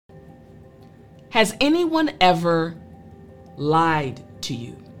Has anyone ever lied to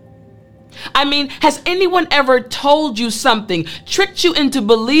you? I mean, has anyone ever told you something, tricked you into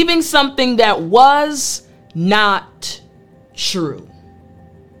believing something that was not true?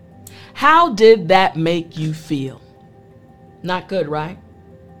 How did that make you feel? Not good, right?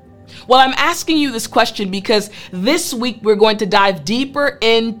 Well, I'm asking you this question because this week we're going to dive deeper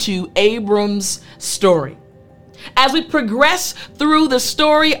into Abram's story. As we progress through the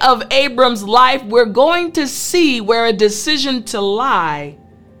story of Abram's life, we're going to see where a decision to lie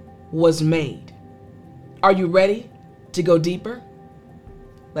was made. Are you ready to go deeper?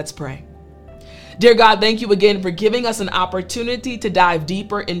 Let's pray. Dear God, thank you again for giving us an opportunity to dive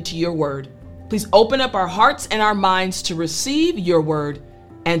deeper into your word. Please open up our hearts and our minds to receive your word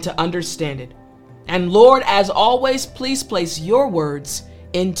and to understand it. And Lord, as always, please place your words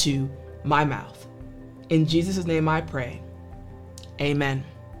into my mouth. In Jesus' name I pray. Amen.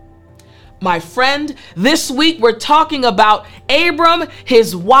 My friend, this week we're talking about Abram,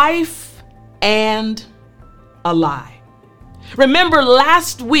 his wife, and a lie. Remember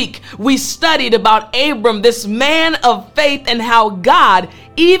last week we studied about Abram, this man of faith, and how God,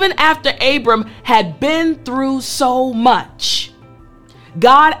 even after Abram had been through so much,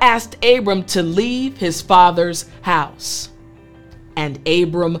 God asked Abram to leave his father's house. And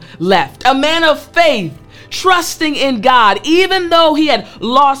Abram left, a man of faith, trusting in God. Even though he had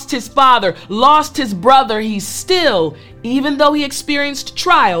lost his father, lost his brother, he still, even though he experienced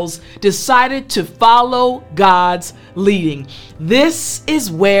trials, decided to follow God's leading. This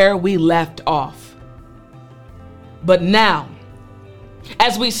is where we left off. But now,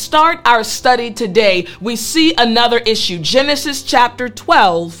 as we start our study today, we see another issue. Genesis chapter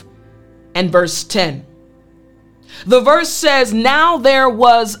 12 and verse 10. The verse says, "Now there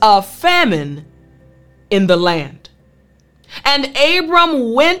was a famine in the land, and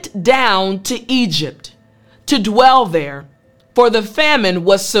Abram went down to Egypt to dwell there, for the famine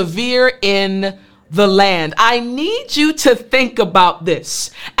was severe in the land." I need you to think about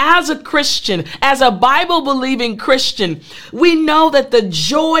this. As a Christian, as a Bible-believing Christian, we know that the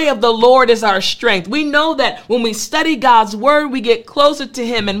joy of the Lord is our strength. We know that when we study God's word, we get closer to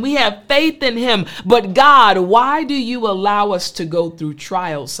him and we have faith in him. But God, why do you allow us to go through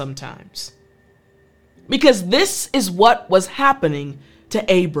trials sometimes? Because this is what was happening to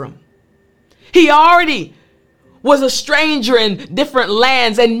Abram. He already was a stranger in different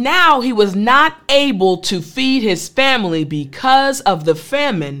lands, and now he was not able to feed his family because of the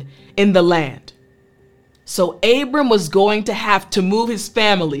famine in the land. So Abram was going to have to move his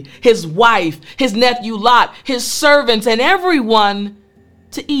family, his wife, his nephew Lot, his servants, and everyone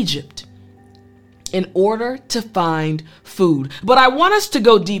to Egypt in order to find food. But I want us to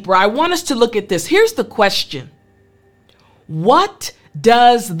go deeper. I want us to look at this. Here's the question. What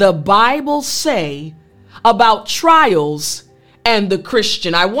does the Bible say about trials and the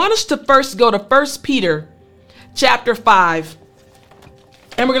Christian? I want us to first go to 1 Peter chapter 5,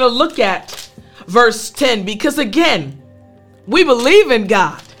 and we're going to look at verse 10, because again, we believe in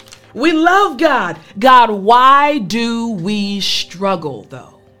God. We love God. God, why do we struggle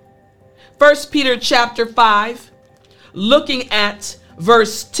though? 1 Peter chapter 5, looking at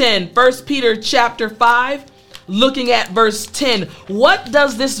verse 10. 1 Peter chapter 5, looking at verse 10. What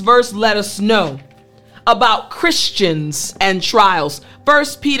does this verse let us know about Christians and trials?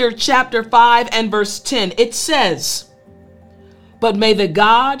 1 Peter chapter 5 and verse 10. It says, "But may the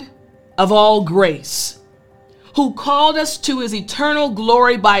God of all grace, who called us to his eternal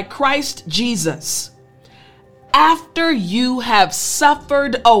glory by Christ Jesus, after you have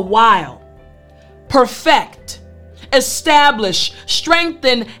suffered a while, perfect, establish,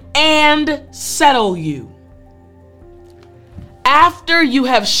 strengthen, and settle you." After you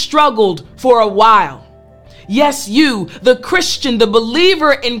have struggled for a while, yes, you, the Christian, the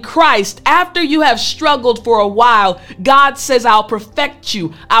believer in Christ, after you have struggled for a while, God says, I'll perfect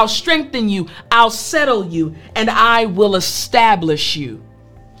you, I'll strengthen you, I'll settle you, and I will establish you.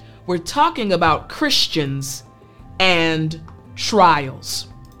 We're talking about Christians and trials.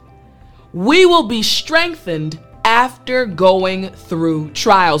 We will be strengthened after going through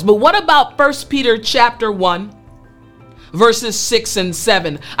trials. But what about 1 Peter chapter 1, verses 6 and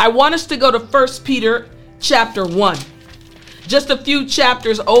 7? I want us to go to 1 Peter chapter 1, just a few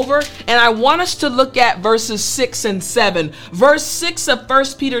chapters over, and I want us to look at verses 6 and 7. Verse 6 of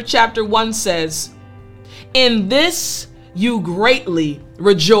 1 Peter chapter 1 says, "In this you greatly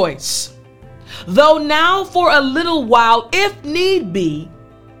rejoice, though now for a little while, if need be,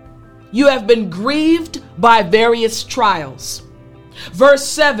 you have been grieved by various trials." Verse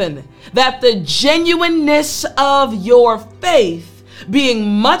 7, "that the genuineness of your faith,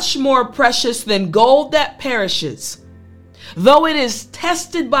 being much more precious than gold that perishes, though it is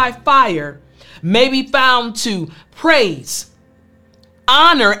tested by fire, may be found to praise,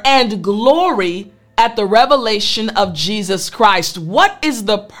 honor, and glory at the revelation of Jesus Christ. What is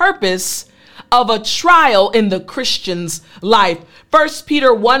the purpose of a trial in the Christian's life? 1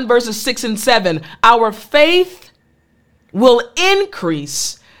 Peter 1 verses 6 and 7. Our faith will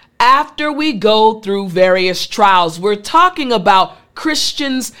increase after we go through various trials. We're talking about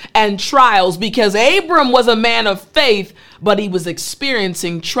Christians and trials because Abram was a man of faith, but he was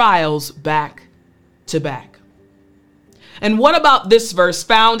experiencing trials back to back. And what about this verse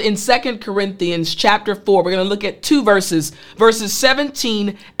found in 2 Corinthians chapter 4? We're going to look at two verses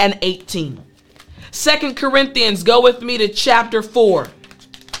 17 and 18. 2 Corinthians, go with me to chapter 4.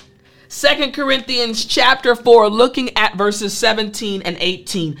 2 Corinthians chapter 4, looking at verses 17 and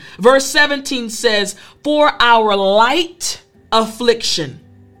 18. Verse 17 says, "For our light affliction,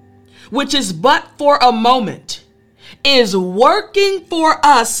 which is but for a moment, is working for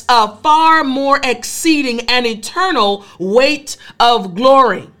us a far more exceeding and eternal weight of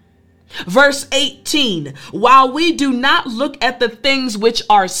glory." Verse 18, "While we do not look at the things which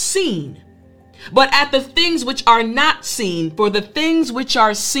are seen, but at the things which are not seen, for the things which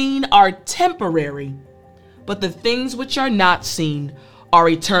are seen are temporary, but the things which are not seen are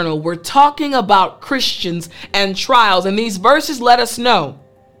eternal." We're talking about Christians and trials, and these verses let us know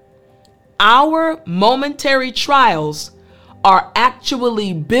our momentary trials are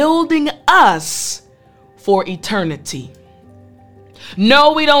actually building us for eternity.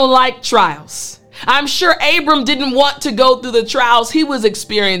 No, we don't like trials. I'm sure Abram didn't want to go through the trials he was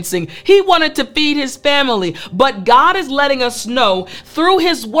experiencing. He wanted to feed his family, but God is letting us know through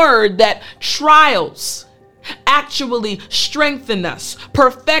his word that trials actually strengthen us,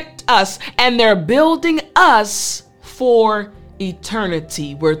 perfect us, and they're building us for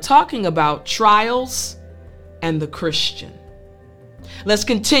eternity. We're talking about trials and the Christian. Let's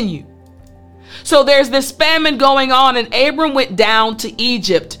continue. So there's this famine going on, and Abram went down to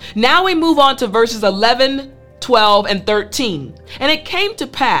Egypt. Now we move on to verses 11, 12, and 13. "And it came to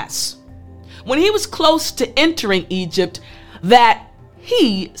pass, when he was close to entering Egypt, that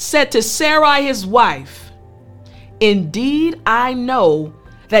he said to Sarai his wife, 'Indeed, I know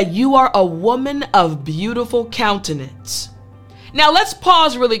that you are a woman of beautiful countenance.'" Now let's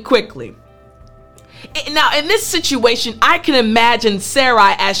pause really quickly. Now, in this situation, I can imagine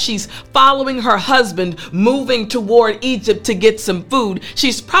Sarai as she's following her husband, moving toward Egypt to get some food.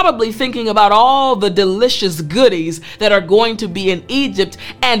 She's probably thinking about all the delicious goodies that are going to be in Egypt.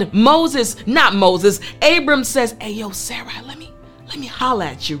 And Abram says, "Hey, yo, Sarai, let me holler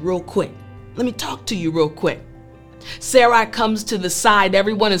at you real quick. Let me talk to you real quick." Sarai comes to the side.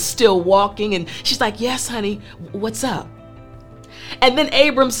 Everyone is still walking, and she's like, "Yes, honey, what's up?" And then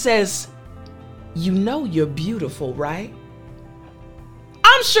Abram says, "You know you're beautiful, right?"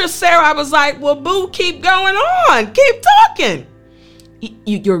 I'm sure Sarai was like, "Well, boo, keep going on. Keep talking.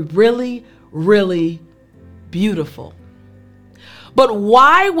 You're really, really beautiful." But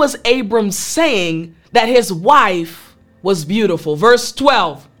why was Abram saying that his wife was beautiful? Verse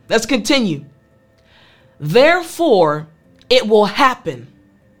 12, let's continue. "Therefore, it will happen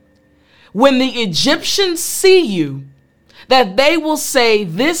when the Egyptians see you, that they will say,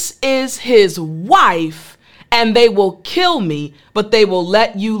 'This is his wife,' and they will kill me, but they will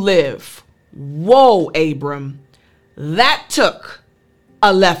let you live." Whoa, Abram, that took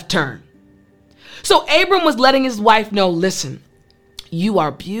a left turn. So Abram was letting his wife know, "Listen, you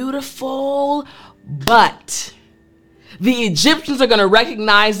are beautiful, but the Egyptians are going to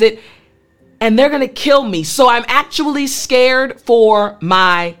recognize it and they're going to kill me. So I'm actually scared for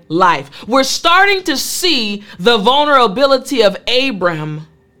my life." We're starting to see the vulnerability of Abram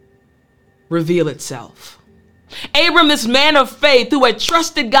reveal itself. Abram, this man of faith who had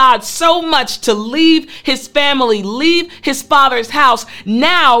trusted God so much to leave his family, leave his father's house,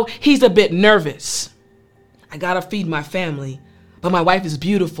 now he's a bit nervous. I got to feed my family, but my wife is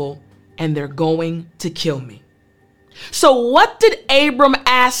beautiful and they're going to kill me. So what did Abram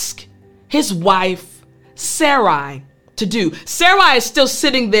ask his wife, Sarai, to do? Sarai is still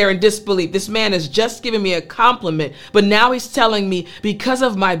sitting there in disbelief. This man has just given me a compliment, but now he's telling me because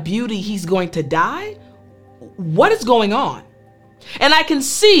of my beauty, he's going to die? What is going on? And I can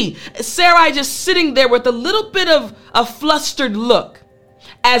see Sarai just sitting there with a little bit of a flustered look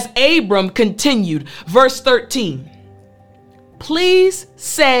as Abram continued. Verse 13, "Please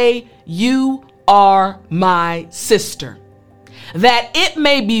say you are my sister, that it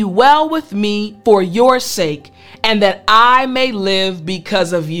may be well with me for your sake, and that I may live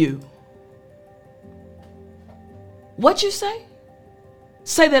because of you." What'd you say?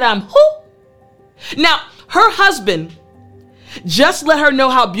 Say that I'm who? Now, her husband just let her know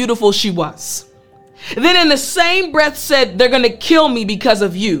how beautiful she was. Then in the same breath said, they're going to kill me because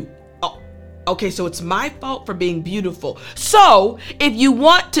of you. Oh, okay, so it's my fault for being beautiful. So if you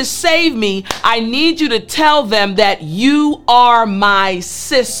want to save me, I need you to tell them that you are my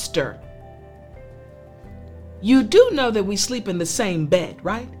sister. You do know that we sleep in the same bed,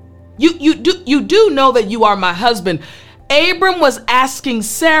 right? You do know that you are my husband. Abram was asking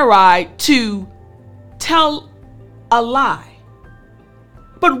Sarai to tell a lie.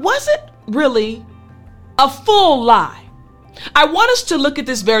 But was it really a full lie? I want us to look at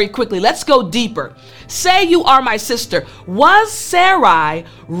this very quickly. Let's go deeper. Say you are my sister. Was Sarai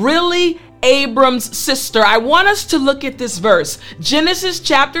really Abram's sister? I want us to look at this verse. Genesis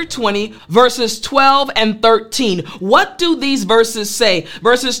chapter 20, verses 12 and 13. What do these verses say?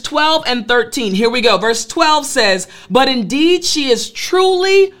 Verses 12 and 13. Here we go. Verse 12 says, but indeed she is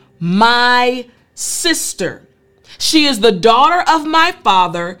truly my sister. She is the daughter of my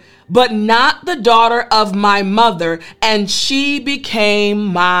father, but not the daughter of my mother, and she became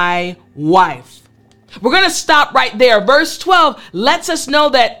my wife. We're going to stop right there. Verse 12 lets us know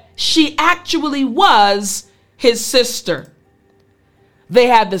that she actually was his sister. They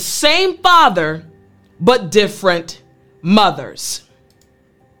had the same father, but different mothers.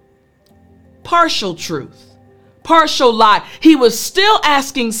 Partial truth, partial lie. He was still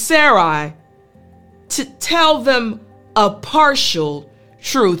asking Sarai to tell them a partial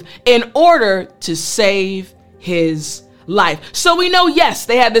truth in order to save his life. So we know, yes,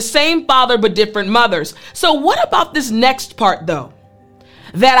 they had the same father, but different mothers. So what about this next part though?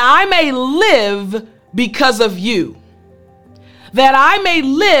 That I may live because of you. That I may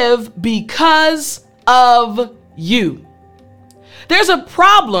live because of you. There's a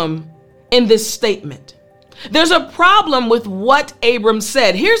problem in this statement. There's a problem with what Abram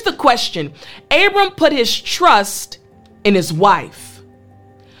said. Here's the question. Abram put his trust in his wife.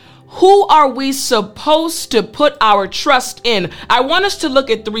 Who are we supposed to put our trust in? I want us to look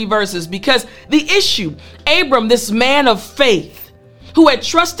at 3 verses because the issue, Abram, this man of faith who had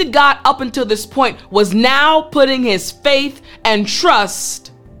trusted God up until this point, was now putting his faith and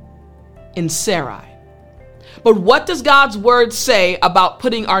trust in Sarai. But what does God's word say about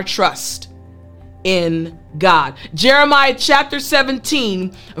putting our trust in God? Jeremiah chapter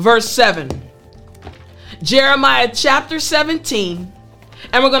 17, verse 7. Jeremiah chapter 17,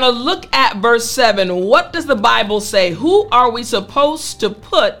 and we're going to look at verse 7. What does the Bible say? Who are we supposed to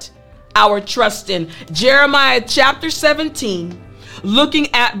put our trust in? Jeremiah chapter 17,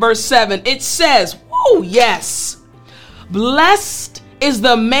 looking at verse 7. It says, oh yes, blessed is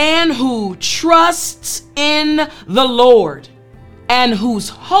the man who trusts in the Lord and whose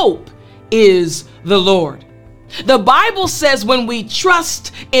hope is the Lord. The Bible says when we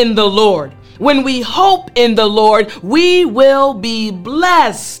trust in the Lord, when we hope in the Lord, we will be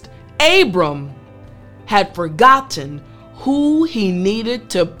blessed. Abram had forgotten who he needed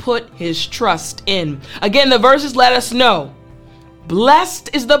to put his trust in. Again, the verses let us know,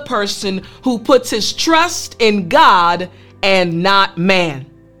 blessed is the person who puts his trust in God and not man.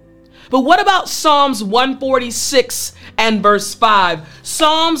 But what about Psalms 146 and verse 5?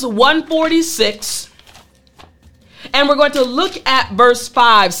 Psalms 146, and we're going to look at verse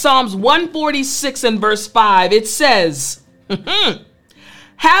 5. Psalms 146 and verse 5. It says,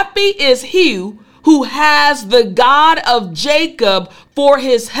 happy is he who has the God of Jacob for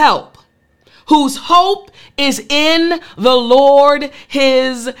his help, whose hope is in the Lord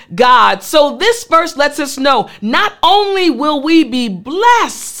his God. So this verse lets us know not only will we be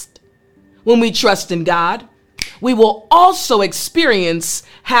blessed when we trust in God, we will also experience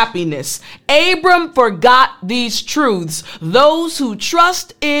happiness. Abram forgot these truths. Those who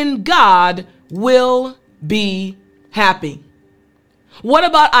trust in God will be happy. What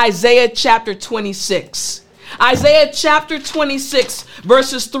about Isaiah chapter 26? Isaiah chapter 26,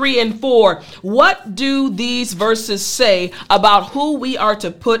 verses 3 and 4. What do these verses say about who we are to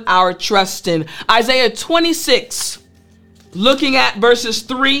put our trust in? Isaiah 26, looking at verses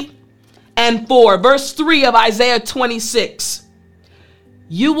 3 and 4. Verse 3 of Isaiah 26.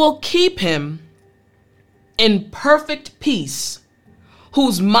 You will keep him in perfect peace,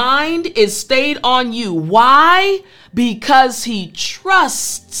 whose mind is stayed on you. Why? Because he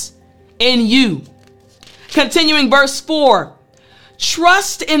trusts in you. Continuing verse 4.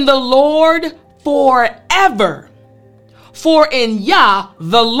 Trust in the Lord forever, for in Yah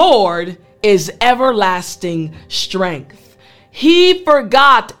the Lord is everlasting strength. Abram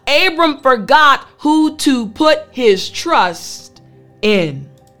forgot who to put his trust in.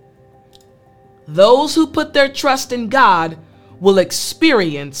 Those who put their trust in God will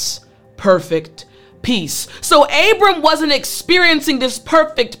experience perfect peace. So Abram wasn't experiencing this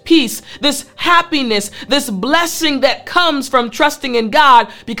perfect peace, this happiness, this blessing that comes from trusting in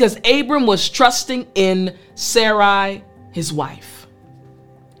God, because Abram was trusting in Sarai, his wife.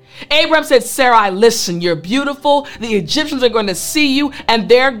 Abram said, Sarai, listen, you're beautiful. The Egyptians are going to see you and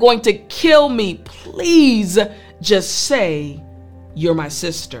they're going to kill me. Please just say you're my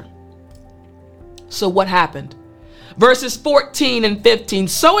sister. So what happened? Verses 14 and 15.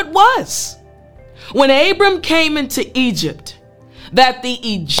 So it was, when Abram came into Egypt, that the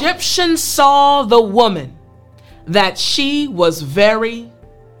Egyptians saw the woman, that she was very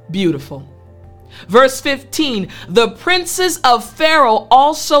beautiful. Verse 15, the princes of Pharaoh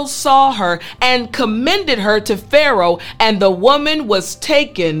also saw her and commended her to Pharaoh, and the woman was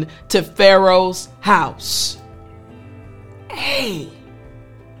taken to Pharaoh's house. Hey,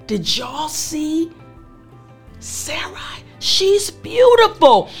 did y'all see Sarai? She's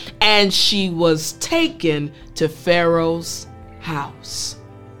beautiful. And she was taken to Pharaoh's house.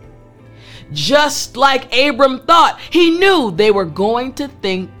 Just like Abram thought, he knew they were going to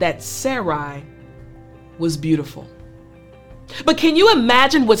think that Sarai was beautiful. But can you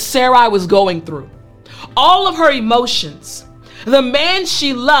imagine what Sarai was going through? All of her emotions. The man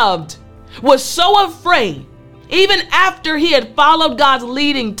she loved was so afraid, even after he had followed God's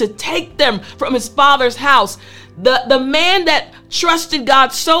leading to take them from his father's house. The man that trusted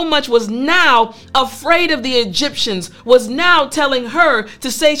God so much was now afraid of the Egyptians, was now telling her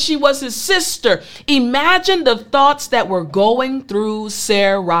to say she was his sister. Imagine the thoughts that were going through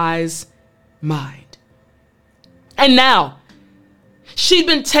Sarai's mind. And now she'd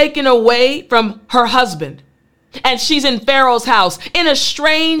been taken away from her husband, and she's in Pharaoh's house in a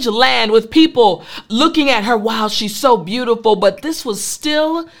strange land with people looking at her. Wow, she's so beautiful. But this was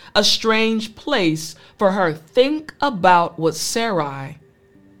still a strange place for her. Think about what Sarai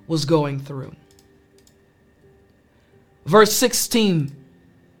was going through. Verse 16.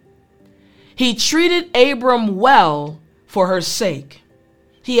 He treated Abram well for her sake.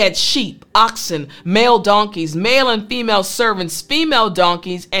 He had sheep, oxen, male donkeys, male and female servants, female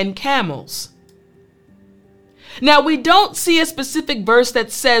donkeys, and camels. Now, we don't see a specific verse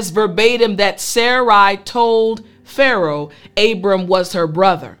that says verbatim that Sarai told Pharaoh Abram was her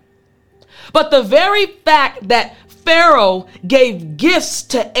brother. But the very fact that Pharaoh gave gifts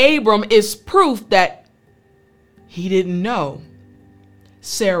to Abram is proof that he didn't know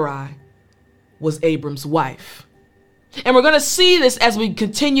Sarai was Abram's wife. And we're going to see this as we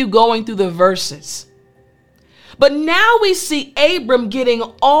continue going through the verses. But now we see Abram getting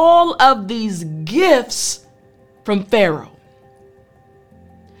all of these gifts from Pharaoh.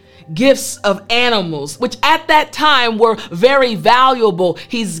 Gifts of animals, which at that time were very valuable.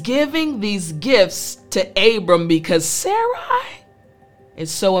 He's giving these gifts to Abram because Sarai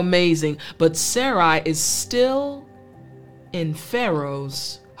is so amazing. But Sarai is still in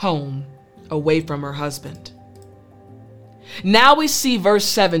Pharaoh's home, away from her husband. Now we see verse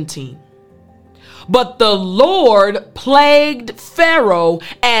 17. But the Lord plagued Pharaoh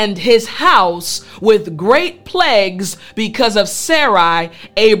and his house with great plagues because of Sarai,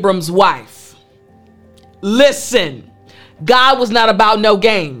 Abram's wife. Listen, God was not about no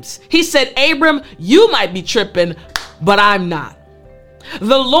games. He said, Abram, you might be tripping, but I'm not.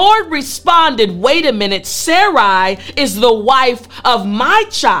 The Lord responded, wait a minute, Sarai is the wife of my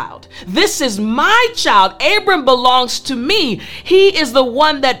child. This is my child. Abram belongs to me. He is the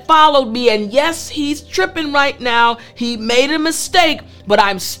one that followed me. And yes, he's tripping right now. He made a mistake, but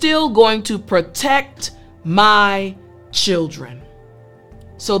I'm still going to protect my children.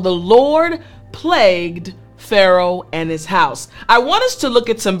 So the Lord plagued Pharaoh and his house. I want us to look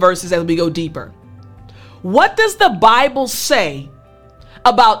at some verses as we go deeper. What does the Bible say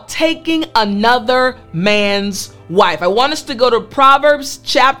about taking another man's wife? I want us to go to Proverbs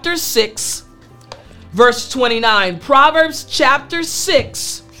chapter 6, verse 29. Proverbs chapter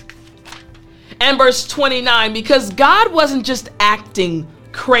 6 and verse 29, because God wasn't just acting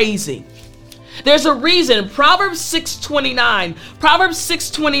crazy. There's a reason. Proverbs 6:29. Proverbs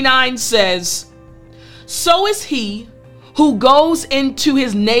 6:29 says, so is he who goes into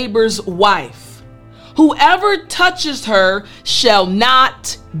his neighbor's wife. Whoever touches her shall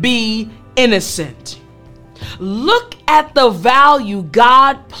not be innocent. Look at the value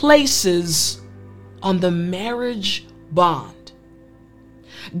God places on the marriage bond.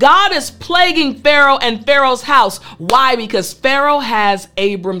 God is plaguing Pharaoh and Pharaoh's house. Why? Because Pharaoh has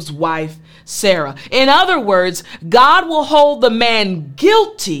Abram's wife, Sarah. In other words, God will hold the man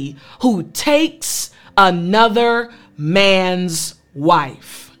guilty who takes another man's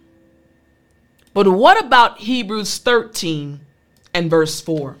wife. But what about Hebrews 13, and verse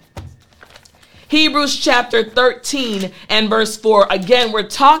 4. Hebrews chapter 13 and verse 4. Again, we're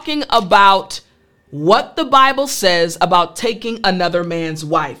talking about what the Bible says about taking another man's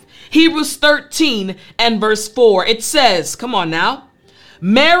wife. Hebrews 13 and verse 4. It says, come on now,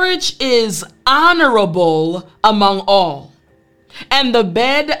 marriage is honorable among all, and the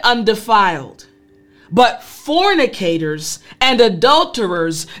bed undefiled. But fornicators and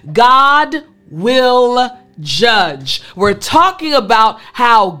adulterers God will judge. We're talking about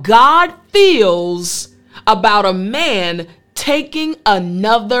how God feels about a man taking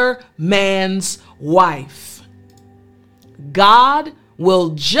another man's wife. God will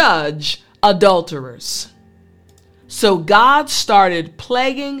judge adulterers. So God started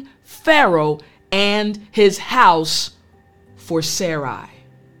plaguing Pharaoh and his house for Sarai.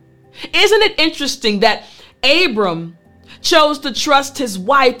 Isn't it interesting that Abram chose to trust his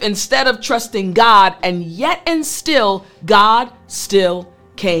wife instead of trusting God, and yet and still God still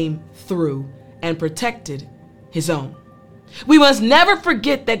came through and protected his own? We must never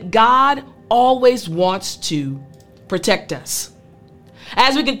forget that God always wants to protect us.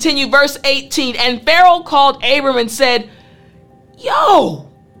 As we continue, verse 18, and Pharaoh called Abram and said,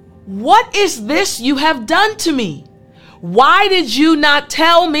 "Yo, what is this you have done to me? Why did you not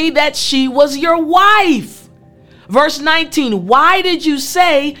tell me that she was your wife?" Verse 19, why did you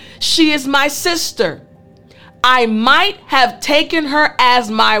say she is my sister? I might have taken her as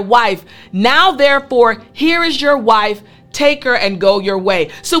my wife. Now, therefore, here is your wife. Take her and go your way.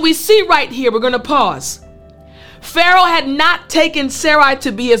 So we see right here, we're going to pause. Pharaoh had not taken Sarai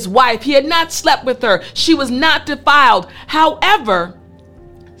to be his wife. He had not slept with her. She was not defiled. However,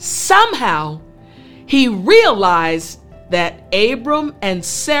 somehow he realized that Abram and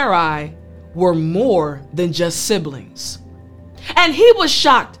Sarai were more than just siblings. And he was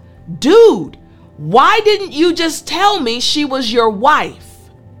shocked. Dude, why didn't you just tell me she was your wife?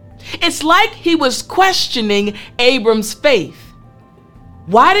 It's like he was questioning Abram's faith.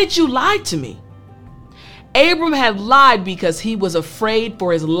 Why did you lie to me? Abram had lied because he was afraid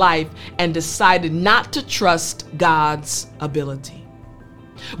for his life and decided not to trust God's ability.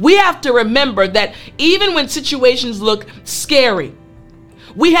 We have to remember that even when situations look scary,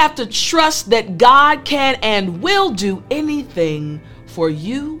 we have to trust that God can and will do anything for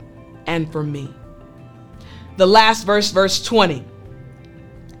you and for me. The last verse, verse 20.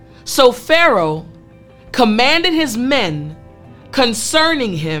 So Pharaoh commanded his men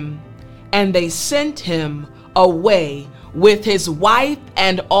concerning him, and they sent him away with his wife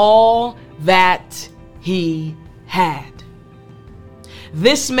and all that he had.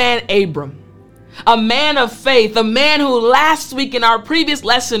 This man, Abram, a man of faith, a man who last week in our previous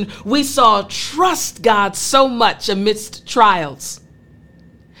lesson we saw trust God so much amidst trials,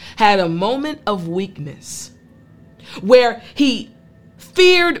 had a moment of weakness where he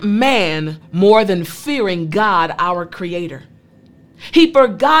feared man more than fearing God, our Creator. He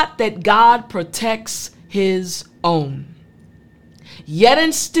forgot that God protects his own. Yet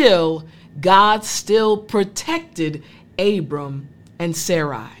and still, God still protected Abram and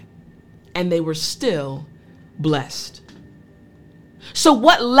Sarai, and they were still blessed. So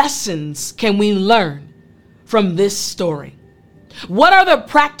what lessons can we learn from this story? What are the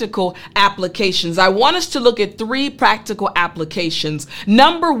practical applications? I want us to look at 3 practical applications.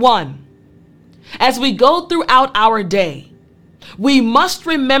 Number 1, as we go throughout our day, we must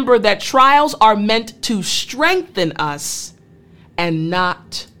remember that trials are meant to strengthen us and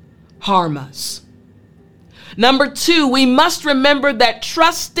not harm us. Number 2, we must remember that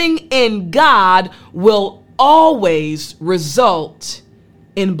trusting in God will always result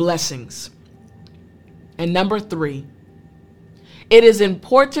in blessings. And number 3, it is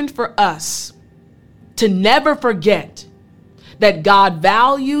important for us to never forget that God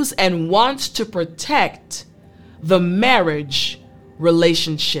values and wants to protect the marriage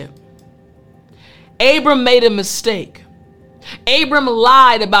relationship. Abram made a mistake. Abram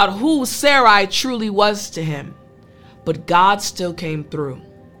lied about who Sarai truly was to him, but God still came through.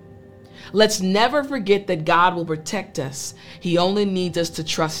 Let's never forget that God will protect us. He only needs us to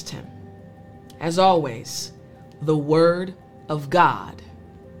trust him. As always, the word of God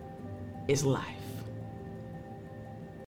is life.